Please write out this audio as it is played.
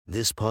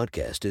This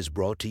podcast is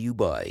brought to you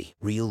by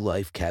Real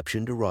Life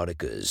Captioned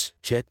Eroticas.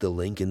 Check the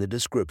link in the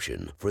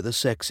description for the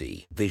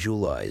sexy,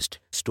 visualized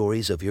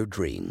stories of your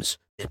dreams.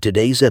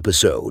 Today's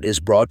episode is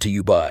brought to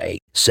you by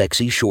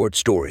Sexy Short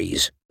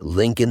Stories.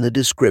 Link in the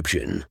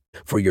description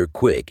for your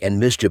quick and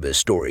mischievous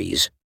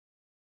stories.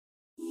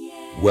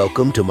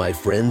 Welcome to my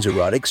friend's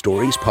Erotic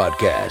Stories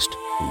podcast,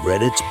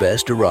 Reddit's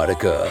Best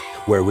Erotica,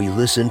 where we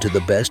listen to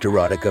the best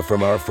erotica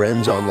from our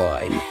friends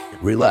online.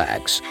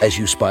 Relax as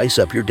you spice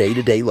up your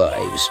day-to-day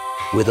lives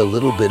with a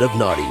little bit of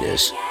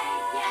naughtiness.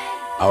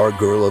 Our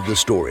girl of the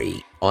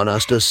story,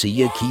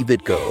 Anastasia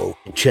Kivitko.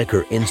 Check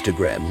her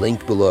Instagram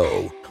linked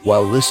below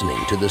while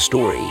listening to the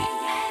story.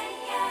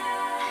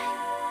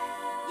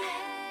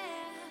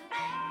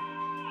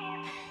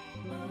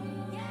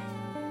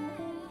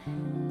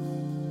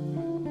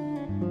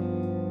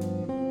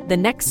 The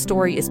next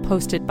story is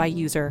posted by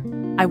user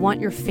I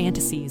Want Your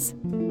Fantasies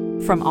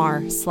from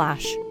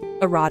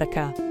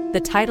r/erotica. The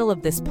title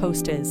of this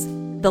post is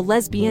The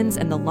Lesbians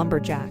and the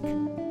Lumberjack.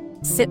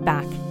 Sit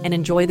back and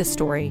enjoy the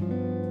story.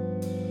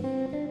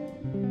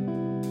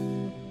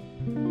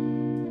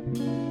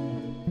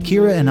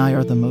 Kira and I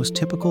are the most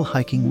typical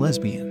hiking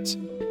lesbians.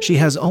 She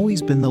has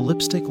always been the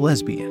lipstick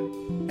lesbian,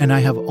 and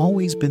I have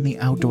always been the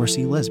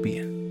outdoorsy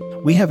lesbian.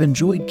 We have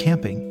enjoyed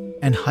camping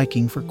and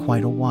hiking for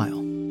quite a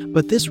while.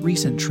 But this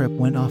recent trip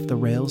went off the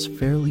rails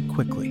fairly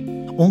quickly.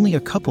 Only a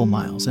couple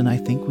miles and I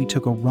think we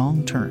took a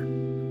wrong turn.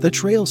 The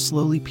trail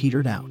slowly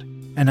petered out,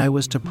 and I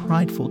was too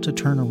prideful to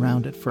turn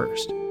around at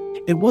first.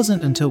 It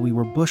wasn't until we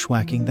were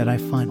bushwhacking that I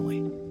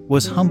finally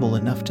was humble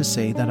enough to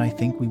say that I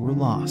think we were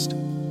lost.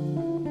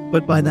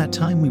 But by that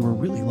time we were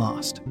really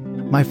lost.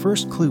 My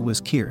first clue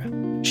was Kira.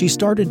 She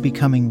started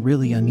becoming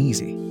really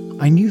uneasy.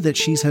 I knew that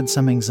she's had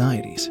some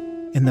anxieties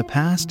in the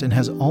past and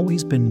has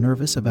always been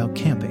nervous about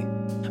camping.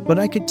 But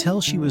I could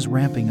tell she was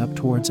ramping up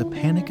towards a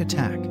panic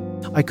attack.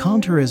 I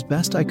calmed her as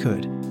best I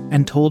could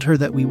and told her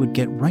that we would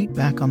get right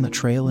back on the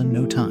trail in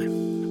no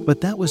time.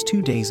 But that was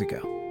 2 days ago.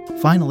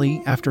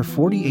 Finally, after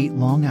 48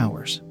 long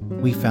hours,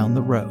 we found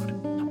the road.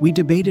 We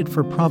debated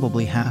for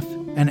probably half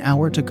an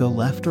hour to go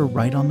left or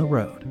right on the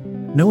road,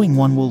 knowing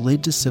one will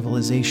lead to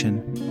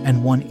civilization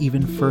and one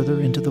even further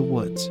into the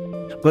woods.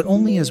 But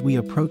only as we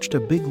approached a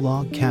big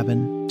log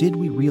cabin did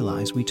we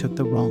realize we took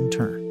the wrong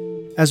turn.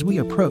 As we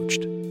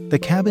approached, the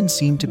cabin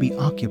seemed to be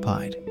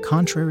occupied,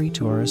 contrary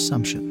to our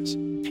assumptions.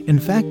 In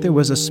fact, there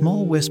was a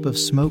small wisp of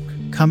smoke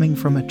coming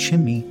from a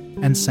chimney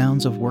and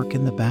sounds of work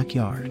in the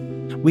backyard.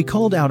 We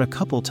called out a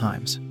couple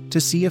times to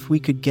see if we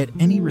could get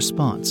any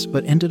response,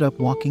 but ended up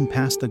walking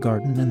past the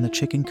garden and the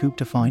chicken coop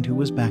to find who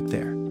was back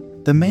there.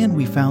 The man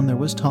we found there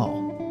was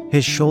tall,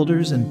 his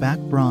shoulders and back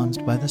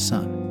bronzed by the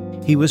sun.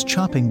 He was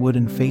chopping wood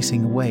and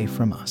facing away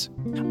from us.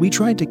 We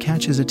tried to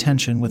catch his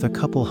attention with a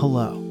couple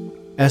hellos,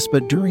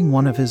 but during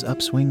one of his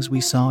upswings we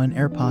saw an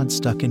AirPod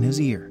stuck in his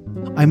ear.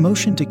 I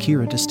motioned to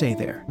Kira to stay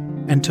there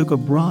and took a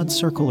broad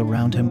circle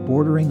around him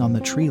bordering on the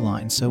tree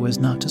line so as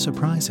not to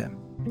surprise him.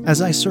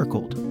 As I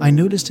circled, I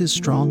noticed his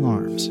strong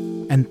arms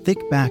and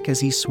thick back as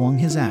he swung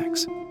his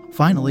axe.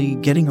 Finally,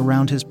 getting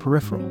around his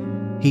peripheral,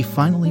 he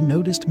finally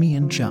noticed me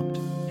and jumped.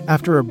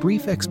 After a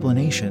brief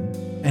explanation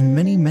and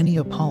many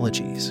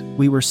apologies,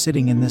 we were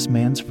sitting in this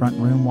man's front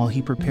room while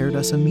he prepared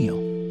us a meal.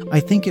 I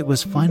think it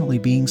was finally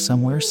being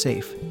somewhere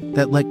safe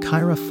that let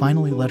Kira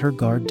finally let her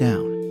guard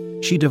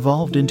down. She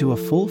devolved into a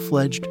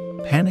full-fledged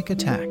panic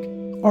attack.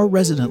 Our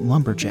resident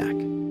lumberjack,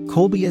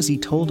 Colby, as he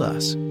told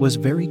us, was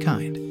very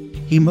kind.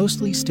 He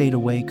mostly stayed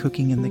away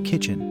cooking in the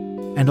kitchen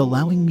and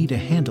allowing me to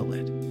handle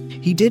it.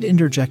 He did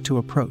interject to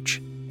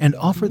approach and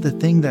offer the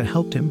thing that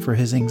helped him for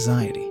his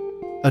anxiety,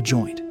 a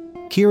joint.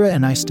 Kira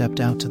and I stepped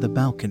out to the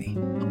balcony.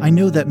 I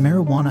know that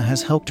marijuana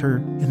has helped her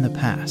in the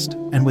past,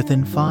 and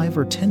within 5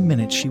 or 10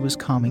 minutes she was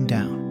calming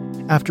down.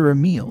 After a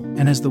meal,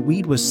 and as the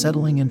weed was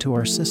settling into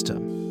our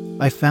system,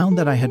 I found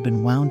that I had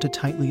been wound too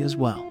tightly as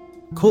well.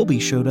 Colby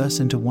showed us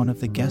into one of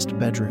the guest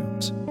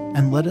bedrooms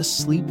and let us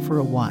sleep for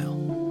a while.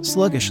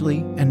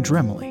 Sluggishly and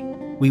dreamily,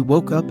 we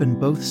woke up and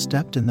both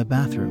stepped in the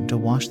bathroom to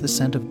wash the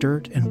scent of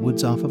dirt and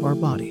woods off of our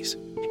bodies.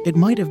 It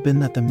might have been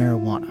that the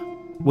marijuana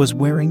was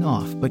wearing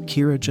off, but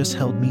Kira just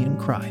held me and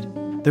cried.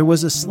 There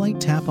was a slight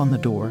tap on the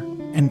door,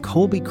 and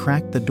Colby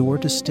cracked the door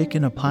to stick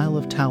in a pile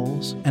of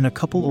towels and a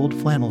couple old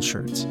flannel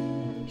shirts.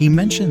 He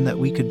mentioned that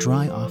we could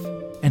dry off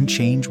and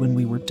change when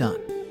we were done.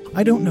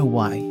 I don't know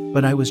why,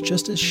 but I was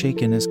just as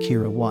shaken as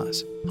Kira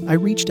was. I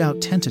reached out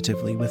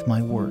tentatively with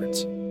my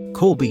words.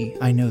 Colby,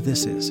 I know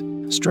this is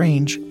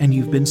strange and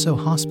you've been so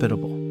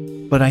hospitable,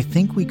 but I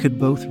think we could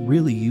both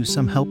really use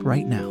some help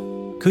right now.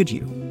 Could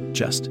you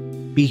just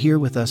be here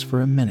with us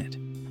for a minute?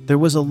 There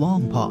was a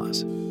long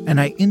pause, and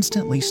I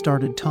instantly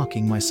started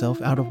talking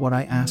myself out of what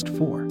I asked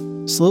for.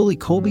 Slowly,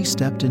 Colby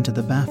stepped into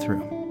the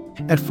bathroom.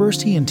 At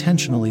first, he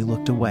intentionally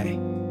looked away,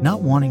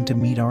 not wanting to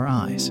meet our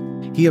eyes.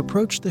 He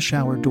approached the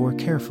shower door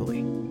carefully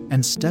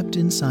and stepped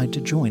inside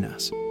to join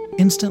us.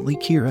 Instantly,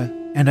 Kira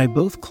and I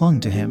both clung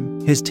to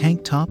him. His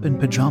tank top and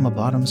pajama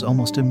bottoms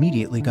almost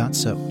immediately got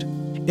soaked.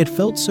 It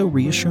felt so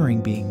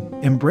reassuring being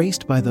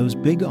embraced by those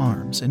big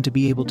arms, and to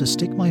be able to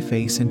stick my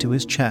face into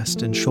his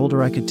chest and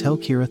shoulder. I could tell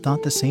Kira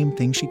thought the same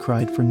thing. She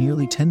cried for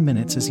nearly 10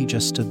 minutes as he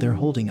just stood there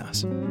holding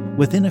us.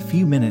 Within a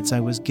few minutes, I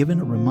was given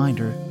a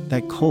reminder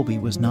that Colby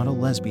was not a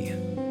lesbian.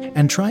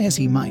 And try as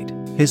he might,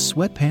 his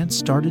sweatpants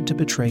started to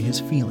betray his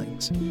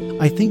feelings.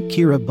 I think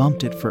Kira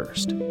bumped it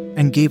first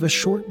and gave a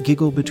short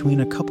giggle between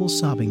a couple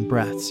sobbing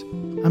breaths.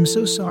 "I'm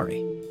so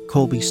sorry,"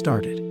 Colby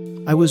started.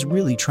 "I was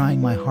really trying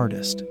my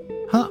hardest."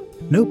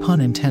 No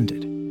pun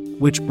intended.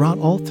 Which brought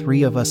all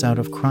three of us out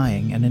of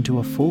crying and into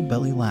a full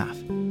belly laugh.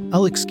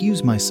 "I'll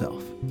excuse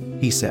myself,"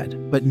 he said,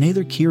 but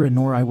neither Kira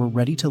nor I were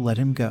ready to let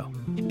him go.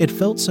 It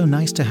felt so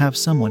nice to have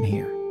someone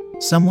here.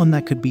 Someone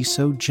that could be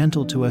so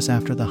gentle to us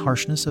after the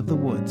harshness of the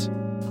woods.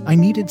 I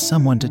needed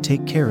someone to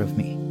take care of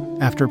me,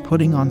 after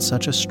putting on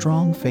such a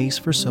strong face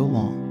for so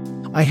long.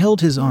 I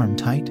held his arm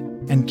tight,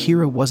 and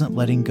Kira wasn't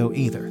letting go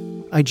either.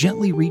 I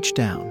gently reached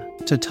down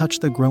to touch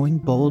the growing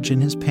bulge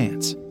in his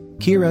pants.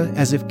 Kira,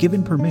 as if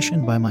given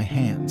permission by my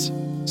hands,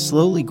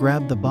 slowly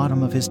grabbed the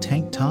bottom of his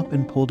tank top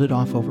and pulled it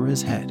off over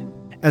his head.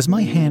 As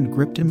my hand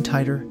gripped him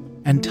tighter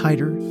and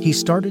tighter, he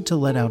started to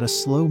let out a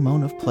slow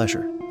moan of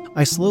pleasure.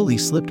 I slowly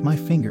slipped my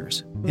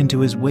fingers into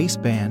his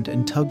waistband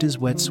and tugged his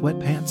wet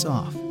sweatpants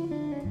off,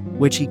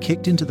 which he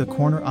kicked into the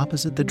corner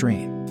opposite the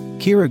drain.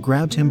 Kira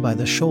grabbed him by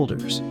the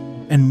shoulders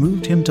and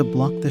moved him to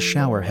block the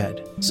shower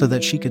head so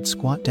that she could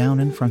squat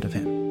down in front of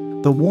him.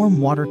 The warm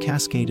water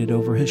cascaded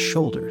over his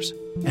shoulders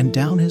and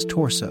down his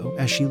torso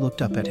as she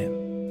looked up at him.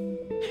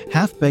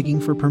 Half begging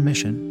for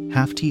permission,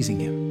 half teasing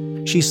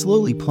him, she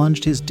slowly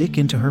plunged his dick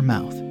into her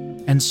mouth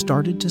and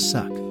started to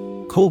suck.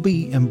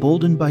 Colby,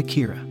 emboldened by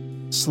Kira,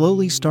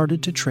 slowly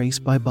started to trace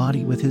my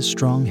body with his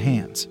strong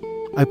hands.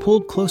 I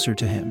pulled closer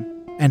to him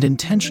and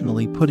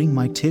intentionally putting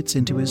my tits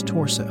into his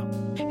torso.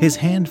 His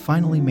hand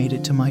finally made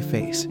it to my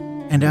face,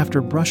 and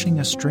after brushing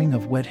a string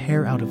of wet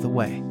hair out of the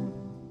way,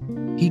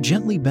 he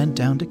gently bent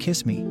down to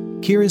kiss me.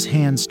 Kira's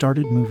hands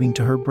started moving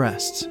to her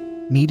breasts,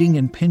 kneading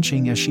and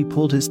pinching as she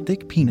pulled his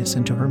thick penis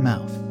into her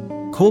mouth.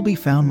 Colby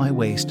found my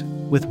waist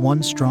with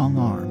one strong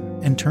arm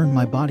and turned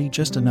my body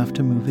just enough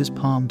to move his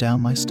palm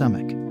down my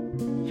stomach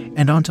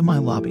and onto my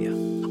labia.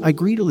 I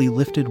greedily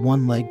lifted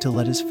one leg to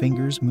let his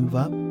fingers move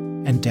up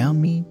and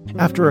down me.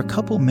 After a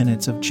couple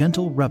minutes of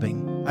gentle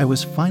rubbing, I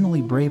was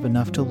finally brave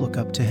enough to look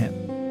up to him,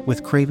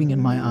 with craving in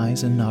my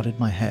eyes, and nodded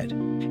my head.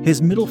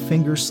 His middle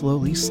finger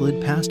slowly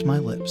slid past my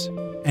lips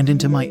and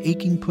into my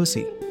aching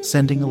pussy,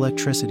 sending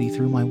electricity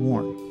through my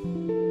warm,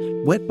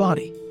 wet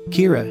body.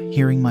 Kira,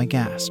 hearing my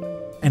gasp,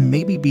 and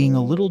maybe being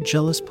a little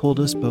jealous, pulled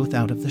us both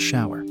out of the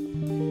shower,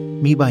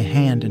 me by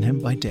hand and him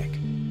by dick.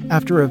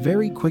 After a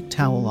very quick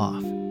towel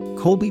off,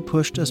 Colby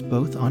pushed us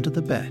both onto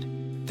the bed.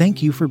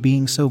 "Thank you for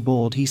being so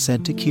bold," he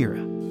said to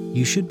Kira.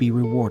 "You should be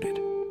rewarded."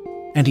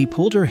 And he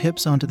pulled her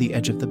hips onto the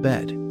edge of the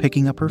bed,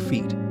 picking up her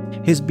feet.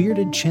 His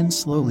bearded chin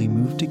slowly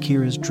moved to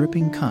Kira's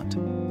dripping cunt,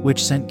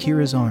 which sent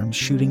Kira's arms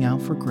shooting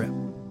out for grip.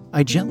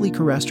 I gently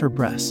caressed her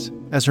breasts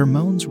as her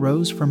moans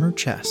rose from her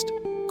chest.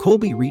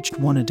 Colby reached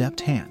one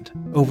adept hand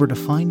over to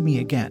find me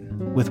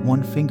again, with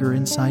one finger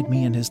inside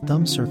me and his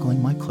thumb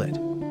circling my clit.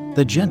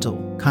 The gentle,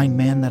 kind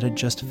man that had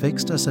just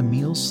fixed us a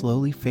meal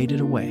slowly faded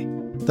away.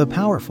 The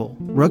powerful,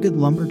 rugged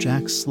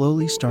lumberjack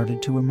slowly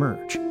started to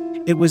emerge.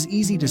 It was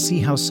easy to see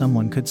how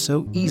someone could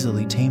so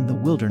easily tame the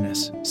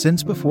wilderness,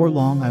 since before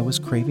long I was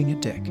craving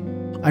a dick.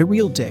 A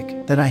real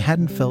dick that I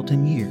hadn't felt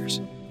in years,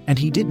 and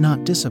he did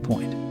not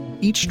disappoint.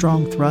 Each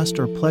strong thrust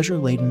or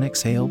pleasure-laden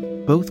exhale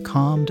both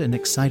calmed and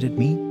excited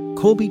me.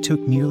 Colby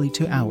took nearly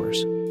 2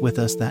 hours with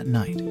us that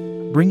night,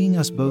 bringing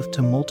us both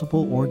to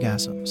multiple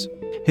orgasms.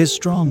 His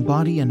strong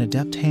body and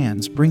adept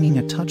hands bringing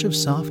a touch of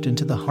soft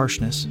into the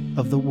harshness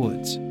of the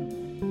woods,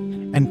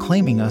 and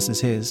claiming us as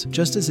his,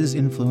 just as his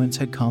influence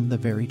had calmed the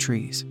very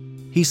trees.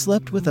 He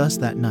slept with us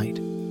that night,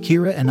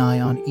 Kira and I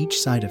on each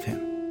side of him.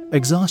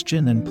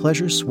 Exhaustion and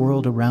pleasure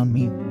swirled around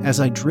me as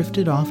I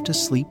drifted off to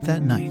sleep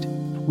that night.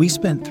 We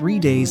spent 3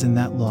 days in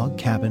that log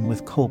cabin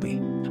with Colby,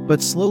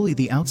 but slowly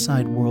the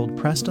outside world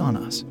pressed on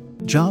us.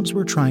 Jobs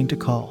were trying to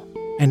call,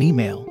 and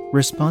email,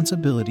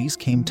 responsibilities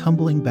came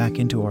tumbling back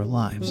into our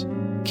lives.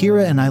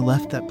 Kira and I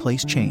left that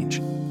place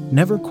changed,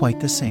 never quite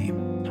the same.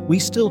 We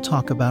still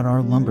talk about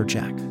our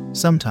lumberjack,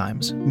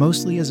 sometimes,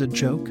 mostly as a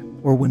joke,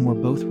 or when we're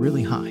both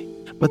really high.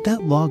 But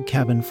that log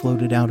cabin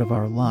floated out of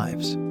our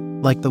lives,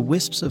 like the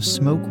wisps of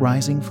smoke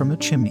rising from a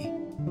chimney.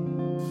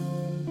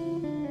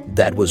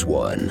 That was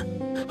one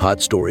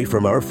hot story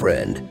from our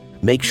friend.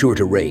 Make sure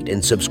to rate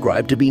and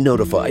subscribe to be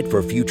notified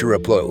for future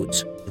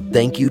uploads.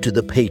 Thank you to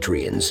the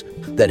Patreons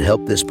that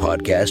help this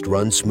podcast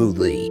run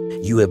smoothly.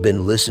 You have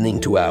been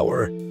listening to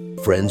our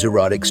Friends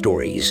Erotic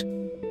Stories.